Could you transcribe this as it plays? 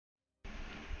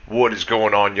What is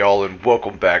going on, y'all, and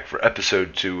welcome back for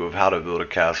episode 2 of How to Build a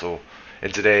Castle.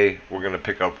 And today we're going to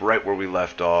pick up right where we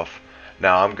left off.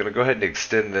 Now I'm going to go ahead and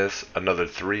extend this another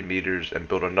 3 meters and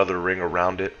build another ring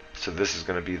around it. So this is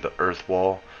going to be the earth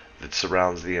wall that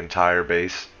surrounds the entire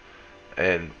base.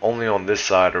 And only on this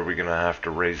side are we going to have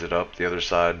to raise it up. The other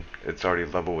side, it's already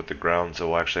level with the ground, so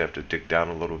we'll actually have to dig down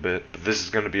a little bit. But this is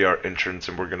going to be our entrance,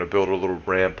 and we're going to build a little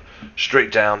ramp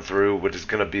straight down through what is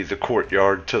going to be the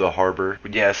courtyard to the harbor.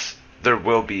 But yes, there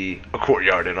will be a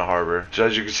courtyard in a harbor. So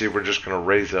as you can see, we're just going to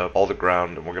raise up all the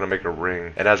ground, and we're going to make a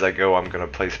ring. And as I go, I'm going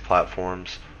to place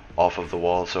platforms off of the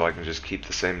wall so I can just keep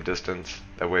the same distance.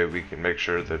 That way we can make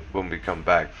sure that when we come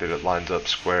back that it lines up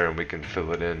square and we can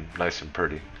fill it in nice and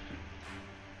pretty.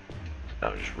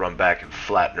 Now just run back and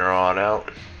flatten her on out.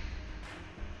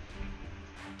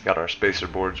 Got our spacer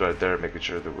boards right there, making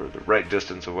sure that we're the right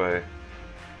distance away.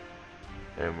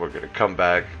 And we're going to come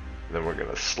back, and then we're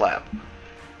going to slap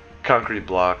concrete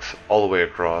blocks all the way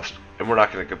across. And we're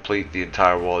not going to complete the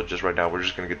entire wall just right now. We're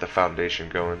just going to get the foundation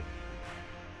going.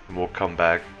 And we'll come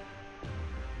back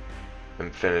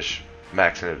and finish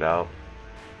maxing it out.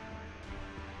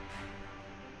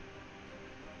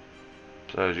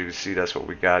 So as you can see, that's what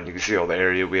we got. You can see all the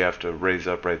area we have to raise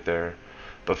up right there.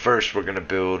 But first we're going to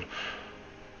build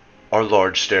our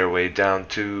large stairway down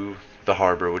to the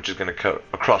harbor, which is going to cut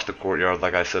across the courtyard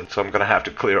like I said. So I'm going to have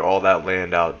to clear all that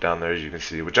land out down there, as you can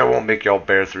see, which I won't make y'all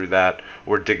bear through that.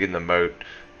 We're digging the moat,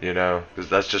 you know, because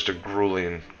that's just a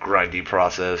grueling, grindy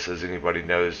process, as anybody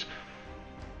knows.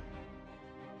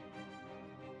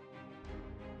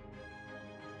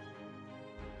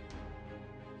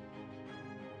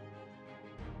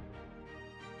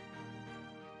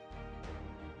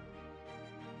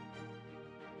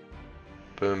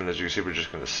 Boom, and as you can see, we're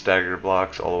just going to stagger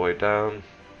blocks all the way down.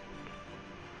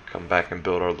 Come back and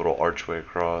build our little archway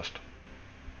across.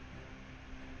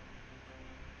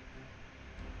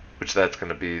 Which that's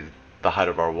going to be the height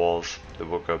of our walls that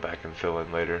we'll go back and fill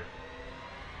in later.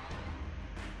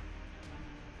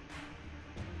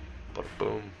 But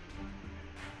boom.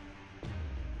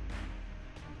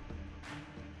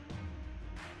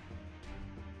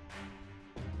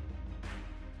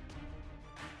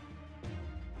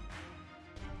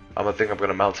 I think I'm going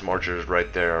to mount some archers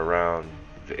right there around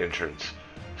the entrance.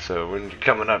 So when you're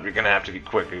coming up, you're going to have to be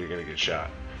quick or you're going to get shot.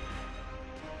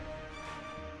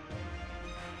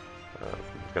 I'm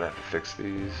going to have to fix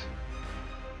these.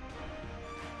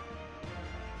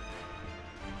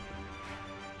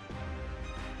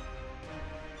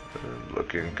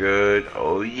 Looking good.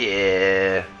 Oh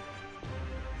yeah.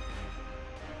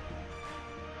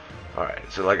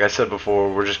 Alright, so like I said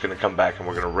before, we're just going to come back and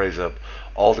we're going to raise up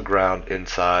all the ground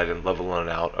inside and level it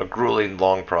out. A grueling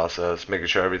long process, making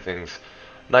sure everything's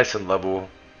nice and level,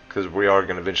 because we are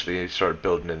going to eventually start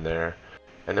building in there.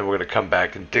 And then we're going to come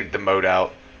back and dig the moat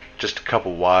out, just a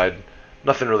couple wide.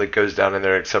 Nothing really goes down in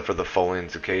there except for the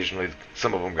foliage occasionally.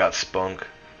 Some of them got spunk.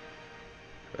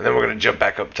 And then we're going to jump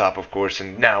back up top, of course,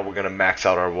 and now we're going to max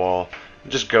out our wall.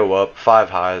 And just go up 5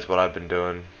 high is what I've been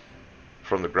doing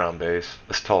from the ground base.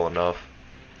 That's tall enough.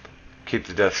 Keep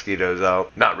the death mosquitoes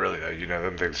out. Not really though, you know,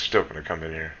 them things are still going to come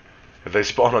in here. If they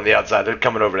spawn on the outside, they're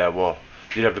coming over that wall.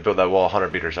 You'd have to build that wall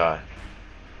 100 meters high.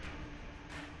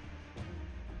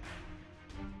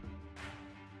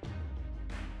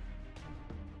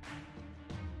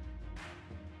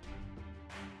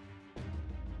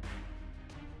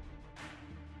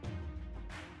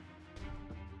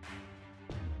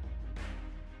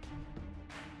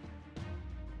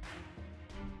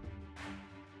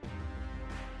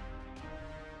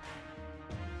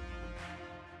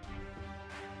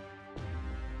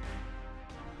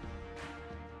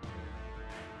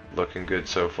 Looking good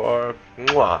so far.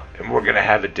 Mwah. And we're going to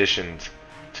have additions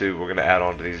too. We're going to add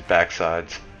on to these back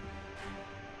sides.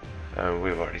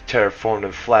 We've already terraformed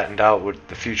and flattened out with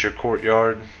the future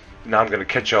courtyard. Now I'm going to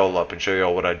catch y'all up and show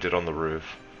y'all what I did on the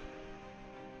roof.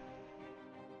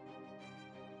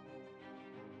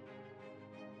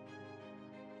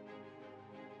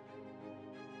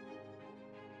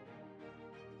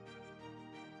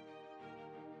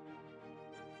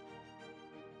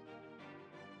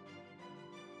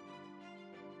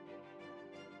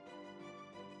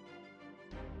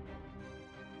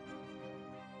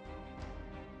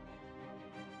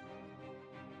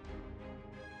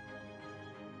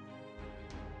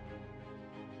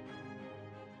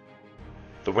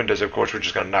 The windows, of course, we're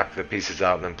just going to knock the pieces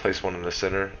out and then place one in the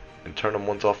center and turn them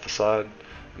once off the side.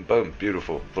 And boom,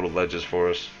 beautiful little ledges for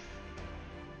us.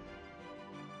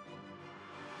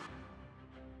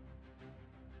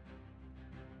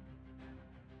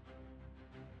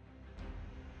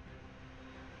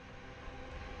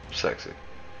 Sexy.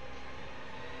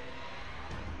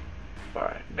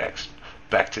 Alright, next.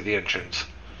 Back to the entrance.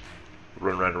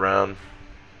 Run right around.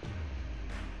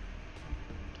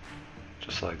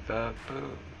 Just like that.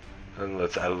 Boom. And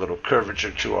let's add a little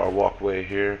curvature to our walkway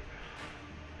here.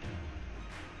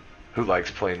 Who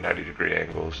likes playing 90-degree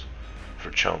angles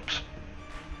for chumps?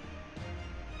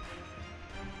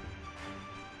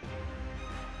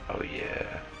 Oh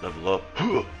yeah, level up.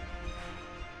 Mhm.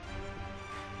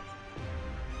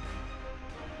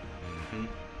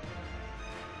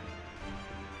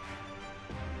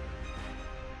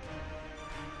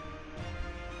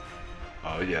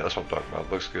 Oh yeah, that's what I'm talking about.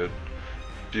 Looks good.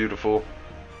 Beautiful.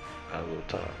 Add a little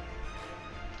top.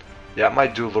 Yeah, I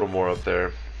might do a little more up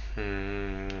there.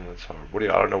 That's hard. What do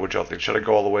you? I don't know what y'all think. Should I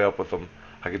go all the way up with them?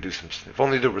 I could do some. If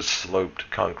only there was sloped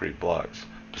concrete blocks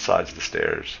besides the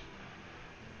stairs.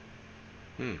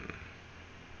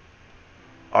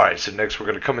 Alright, so next we're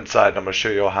going to come inside and I'm going to show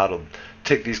you all how to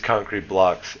take these concrete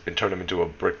blocks and turn them into a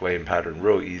brick lane pattern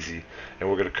real easy. And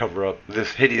we're going to cover up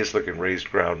this hideous looking raised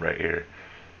ground right here.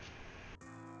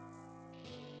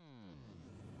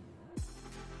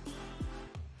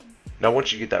 Now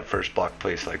once you get that first block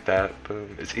placed like that,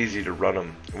 boom, it's easy to run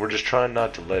them. And we're just trying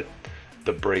not to let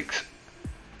the breaks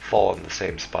fall in the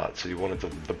same spot. So you want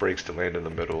the breaks to land in the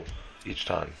middle each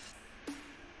time.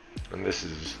 And this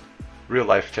is real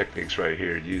life techniques right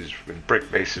here used in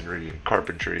brick masonry and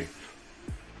carpentry.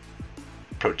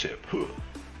 Pro tip. Oh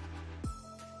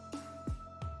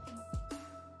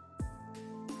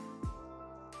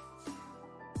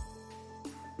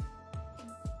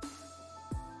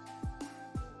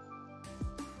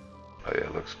yeah,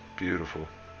 it looks beautiful.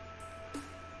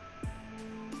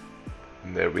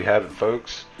 And there we have it,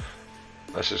 folks.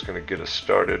 That's just gonna get us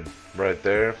started right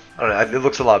there. I don't know, it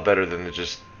looks a lot better than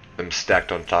just them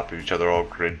stacked on top of each other, all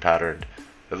grid patterned.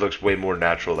 It looks way more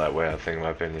natural that way, I think, in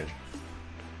my opinion.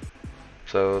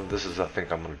 So this is, I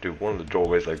think I'm gonna do one of the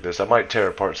doorways like this. I might tear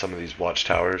apart some of these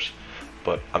watchtowers,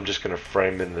 but I'm just gonna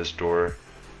frame in this door.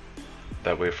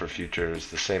 That way for future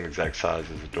it's the same exact size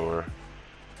as the door.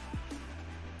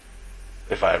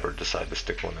 If I ever decide to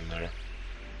stick one in there.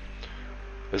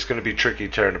 It's going to be tricky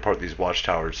tearing apart these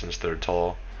watchtowers since they're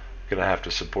tall. Gonna have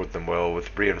to support them well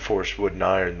with reinforced wood and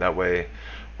iron. That way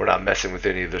we're not messing with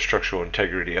any of the structural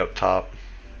integrity up top.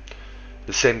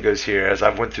 The same goes here. As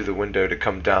I went through the window to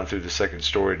come down through the second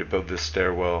story to build this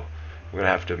stairwell, I'm going to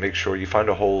have to make sure you find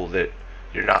a hole that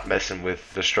you're not messing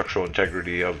with the structural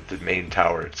integrity of the main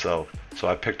tower itself. So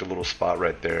I picked a little spot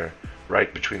right there,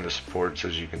 right between the supports,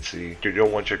 as you can see. You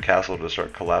don't want your castle to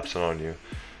start collapsing on you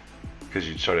because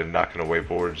you started knocking away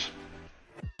boards.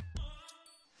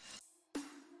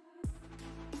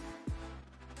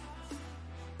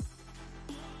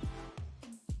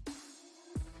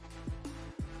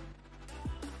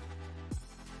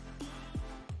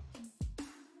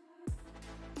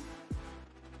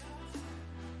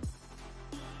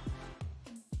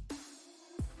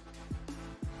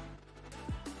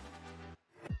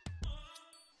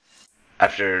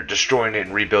 After destroying it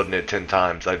and rebuilding it 10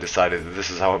 times, I decided that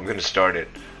this is how I'm going to start it.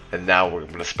 And now we're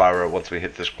going to spiral once we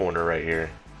hit this corner right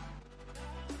here.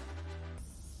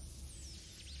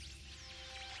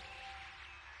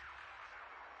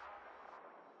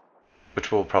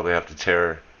 Which we'll probably have to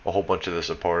tear a whole bunch of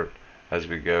this apart as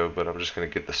we go. But I'm just going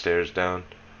to get the stairs down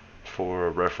for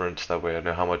a reference. That way I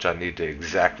know how much I need to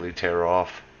exactly tear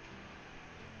off.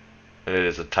 And it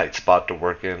is a tight spot to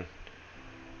work in.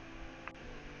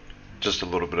 Just a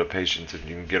little bit of patience and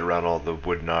you can get around all the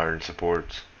wood and iron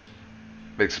supports.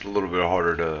 Makes it a little bit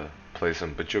harder to place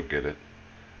them, but you'll get it.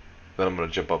 Then I'm going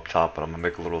to jump up top and I'm going to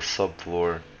make a little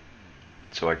subfloor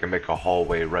so I can make a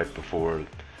hallway right before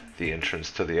the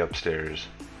entrance to the upstairs.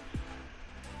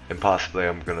 And possibly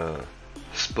I'm going to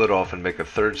split off and make a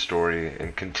third story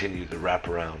and continue the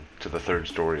wraparound to the third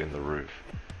story in the roof.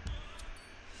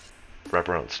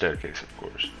 Wraparound staircase, of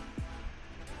course.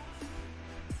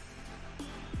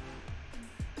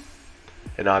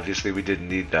 And obviously we didn't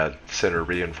need that center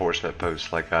reinforcement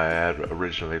post like I had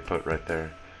originally put right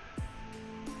there.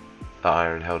 The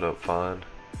iron held up fine.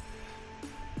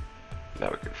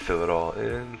 Now we can fill it all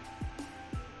in.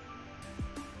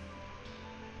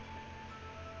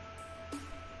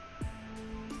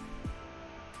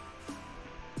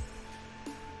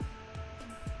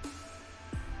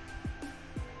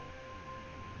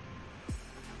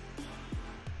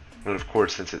 And of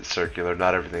course, since it's circular,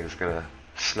 not everything's gonna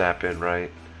snap in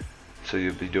right, so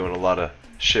you'll be doing a lot of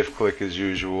shift click as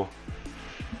usual.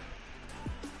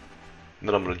 And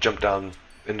then I'm going to jump down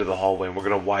into the hallway and we're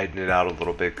going to widen it out a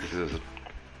little bit because it is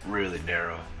really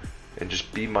narrow. And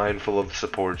just be mindful of the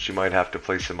supports. You might have to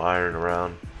place some iron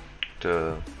around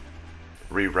to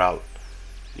reroute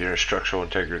your structural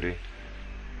integrity.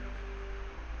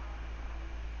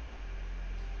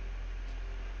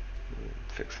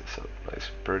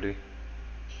 pretty.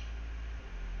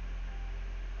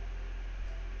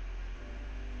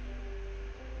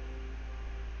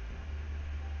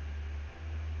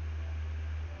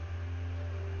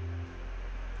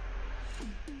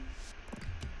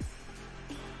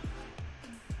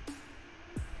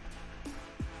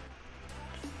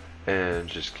 And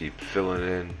just keep filling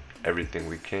in everything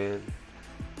we can.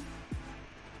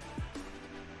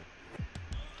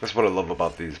 That's what I love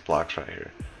about these blocks right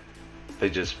here. They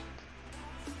just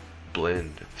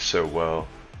blend so well.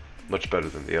 Much better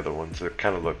than the other ones that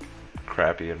kind of look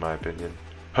crappy in my opinion.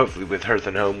 Hopefully with Hearth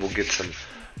and Home we'll get some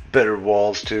better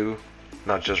walls too,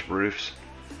 not just roofs.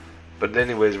 But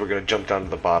anyways, we're going to jump down to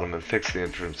the bottom and fix the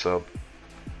entrance up,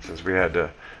 since we had to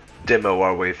demo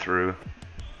our way through.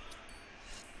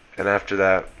 And after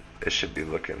that, it should be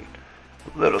looking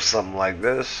a little something like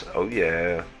this. Oh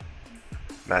yeah.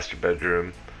 Master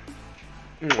bedroom.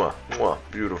 Mwah, mwah,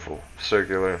 beautiful.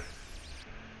 Circular.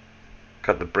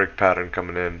 Got the brick pattern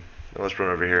coming in. Now let's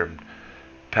run over here and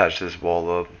patch this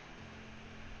wall up.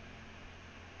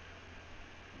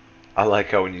 I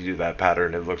like how when you do that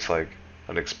pattern, it looks like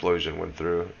an explosion went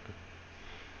through.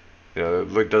 You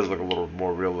know, it does look a little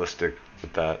more realistic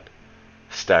with that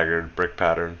staggered brick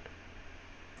pattern.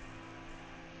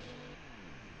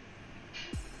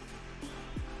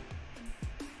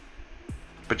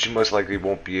 But you most likely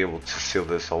won't be able to seal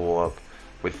this all up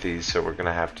with these, so we're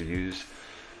gonna have to use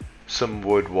some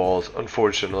wood walls,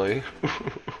 unfortunately.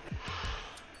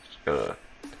 I'm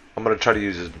gonna try to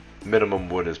use as minimum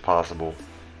wood as possible.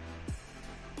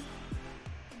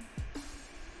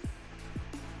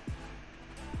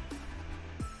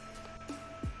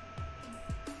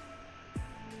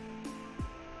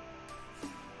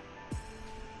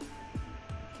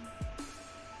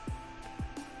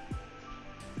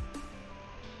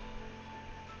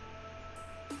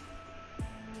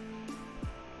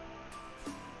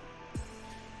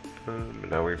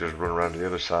 Now we can just run around to the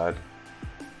other side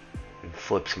and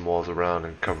flip some walls around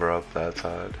and cover up that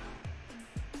side.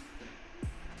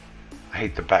 I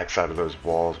hate the back side of those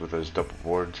walls with those double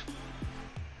boards.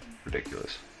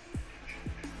 Ridiculous.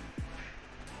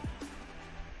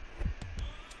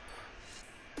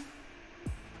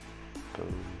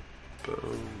 Boom,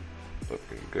 boom,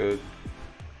 looking good.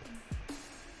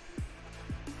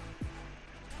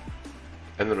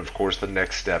 And then of course the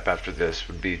next step after this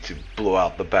would be to blow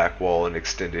out the back wall and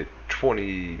extend it 20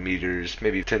 meters,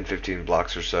 maybe 10-15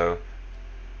 blocks or so.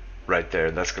 Right there,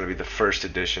 that's going to be the first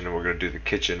addition, and we're going to do the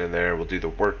kitchen in there. We'll do the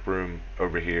workroom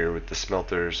over here with the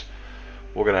smelters.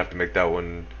 We're going to have to make that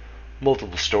one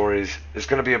multiple stories. It's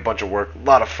going to be a bunch of work, a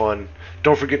lot of fun.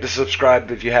 Don't forget to subscribe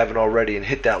if you haven't already, and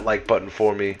hit that like button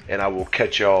for me, and I will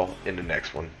catch y'all in the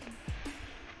next one.